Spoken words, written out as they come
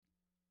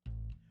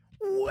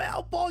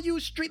Well, all you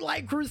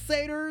Streetlight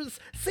Crusaders,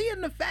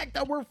 seeing the fact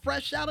that we're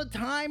fresh out of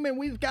time and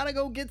we've got to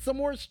go get some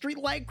more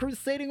Streetlight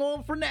Crusading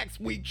on for next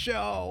week's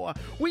show,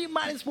 we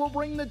might as well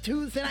bring the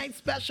Tuesday Night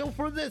Special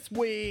for this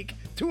week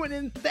to an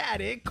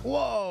emphatic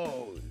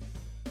close.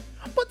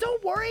 But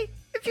don't worry,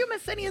 if you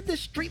miss any of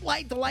this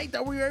Streetlight delight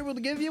that we were able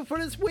to give you for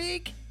this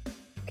week,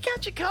 I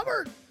got you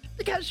covered,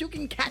 because you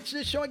can catch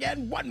this show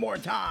again one more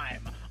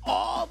time,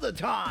 all the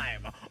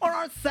time, on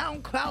our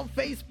SoundCloud,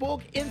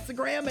 Facebook,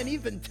 Instagram, and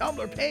even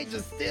Tumblr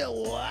pages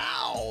still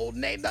all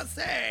named the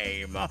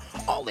same,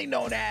 only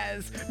known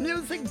as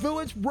Music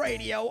Village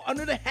Radio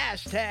under the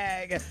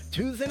hashtag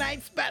Tuesday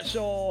Night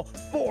Special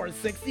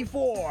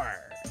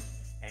 464.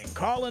 And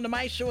Carl and the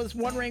Mic Show is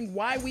wondering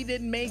why we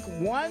didn't make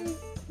one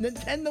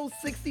Nintendo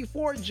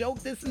 64 joke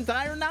this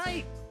entire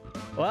night.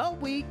 Well,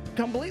 we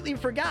completely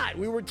forgot.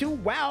 We were too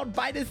wowed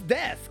by this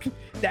desk.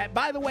 That,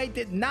 by the way,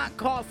 did not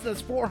cost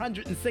us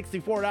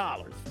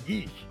 $464.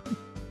 Yeesh.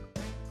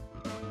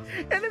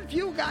 And if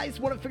you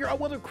guys want to figure out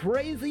what are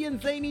crazy and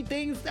zany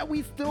things that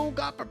we still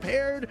got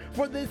prepared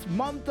for this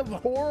month of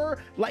horror,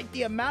 like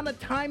the amount of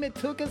time it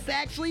took us to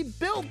actually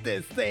build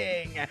this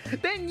thing,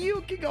 then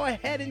you can go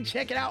ahead and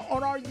check it out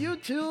on our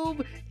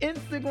YouTube,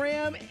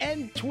 Instagram,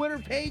 and Twitter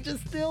pages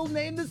still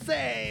named the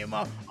same,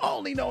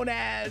 only known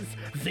as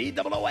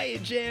ZOO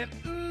Agent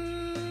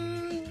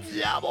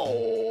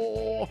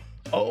 0012.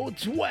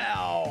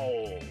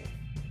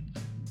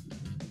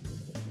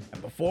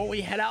 Before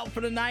we head out for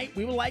the night,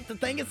 we would like to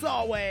thank, as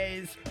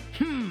always,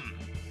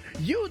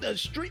 you the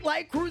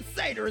Streetlight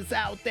Crusaders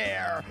out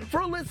there,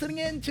 for listening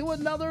in to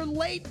another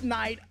late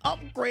night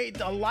upgrade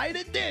delight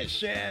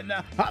edition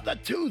of the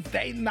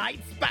Tuesday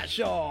Night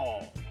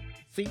Special.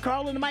 See,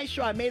 Carl and the Mic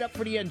Show, I made up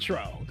for the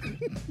intro.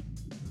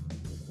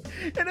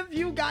 And if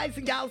you guys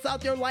and gals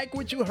out there like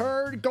what you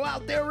heard, go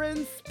out there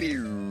and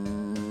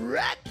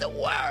spread the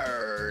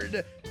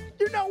word.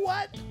 You know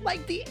what?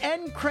 Like the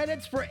end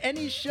credits for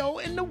any show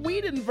in the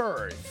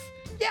Whedonverse.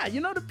 Yeah, you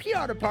know the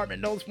PR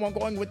department knows where I'm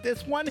going with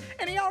this one,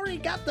 and he already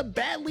got the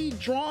badly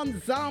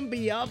drawn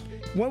zombie up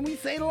when we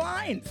say the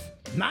lines.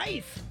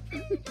 Nice!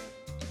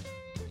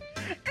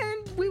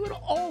 And we would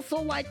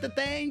also like to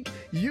thank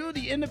you,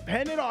 the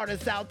independent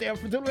artists out there,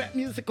 for doing that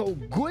musical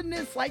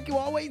goodness like you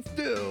always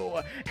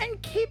do.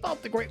 And keep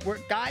up the great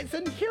work, guys,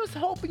 and here's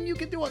hoping you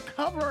can do a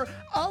cover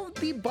of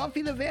the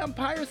Buffy the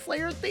Vampire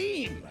Slayer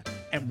theme.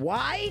 And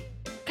why?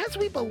 Because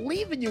we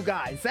believe in you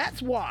guys,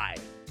 that's why.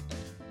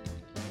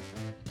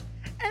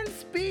 And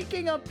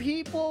speaking of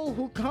people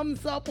who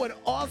comes up with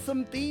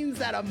awesome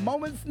themes at a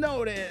moment's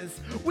notice,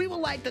 we would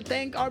like to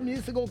thank our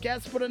musical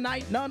guest for the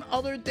night, none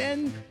other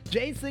than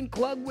Jason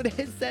Klug with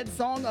his said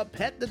song, A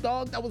Pet the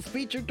Dog, that was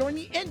featured during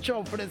the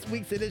intro for this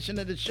week's edition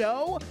of the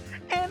show,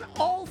 and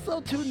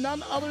also to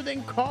none other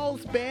than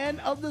Carl's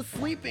band of the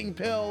Sleeping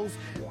Pills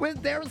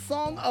with their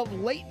song of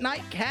Late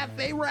Night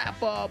Cafe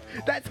Wrap-Up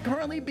that's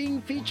currently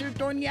being featured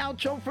during the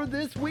outro for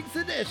this week's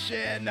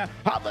edition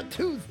of the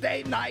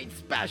Tuesday Night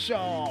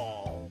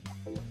Special.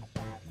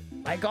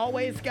 Like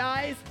always,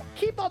 guys,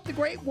 keep up the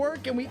great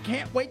work, and we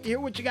can't wait to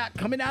hear what you got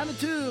coming down the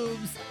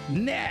tubes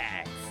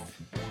next.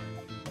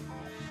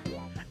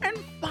 And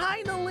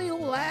finally,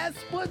 last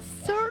but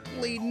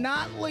certainly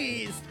not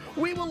least,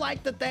 we would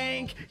like to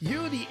thank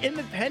you, the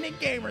independent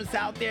gamers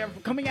out there, for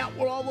coming out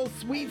with all those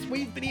sweet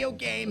video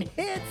game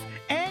hits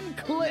and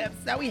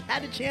clips that we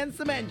had a chance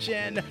to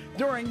mention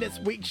during this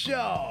week's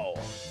show.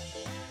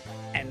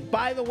 And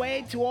by the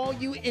way, to all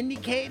you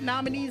IndieCade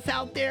nominees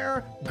out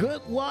there,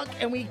 good luck,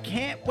 and we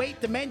can't wait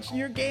to mention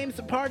your games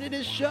a part of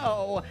this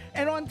show.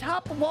 And on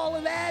top of all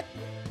of that,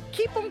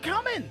 keep them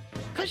coming,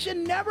 because you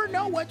never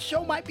know what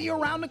show might be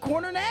around the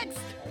corner next.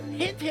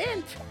 Hint,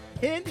 hint,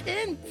 hint,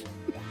 hint.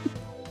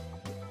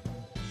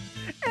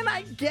 And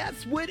I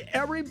guess with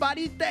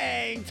everybody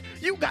thanked,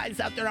 you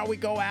guys out there, how we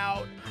go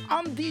out.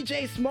 I'm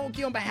DJ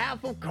Smokey on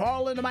behalf of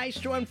Carl and the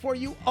Maestro, and for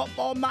you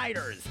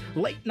up-all-nighters,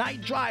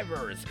 late-night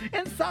drivers,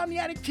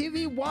 insomniatic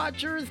TV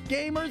watchers,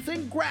 gamers,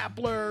 and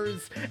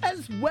grapplers,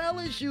 as well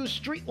as you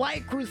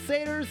Streetlight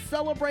Crusaders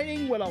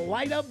celebrating with a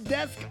light-up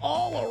desk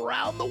all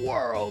around the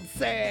world,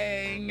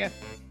 saying,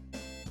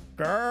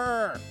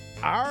 grr,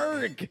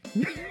 arg.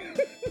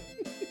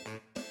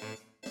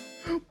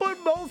 But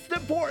most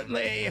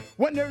importantly,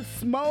 when there's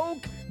smoke,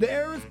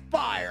 there's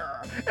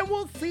fire. And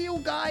we'll see you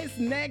guys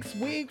next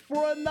week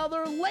for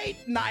another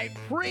late night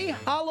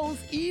pre-Hallows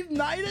Eve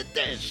night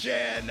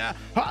edition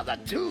of the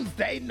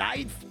Tuesday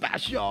Night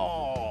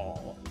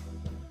Special.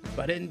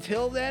 But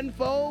until then,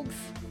 folks,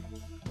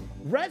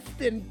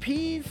 rest in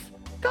peace,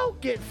 go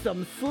get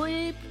some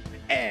sleep,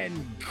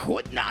 and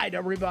good night,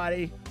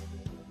 everybody.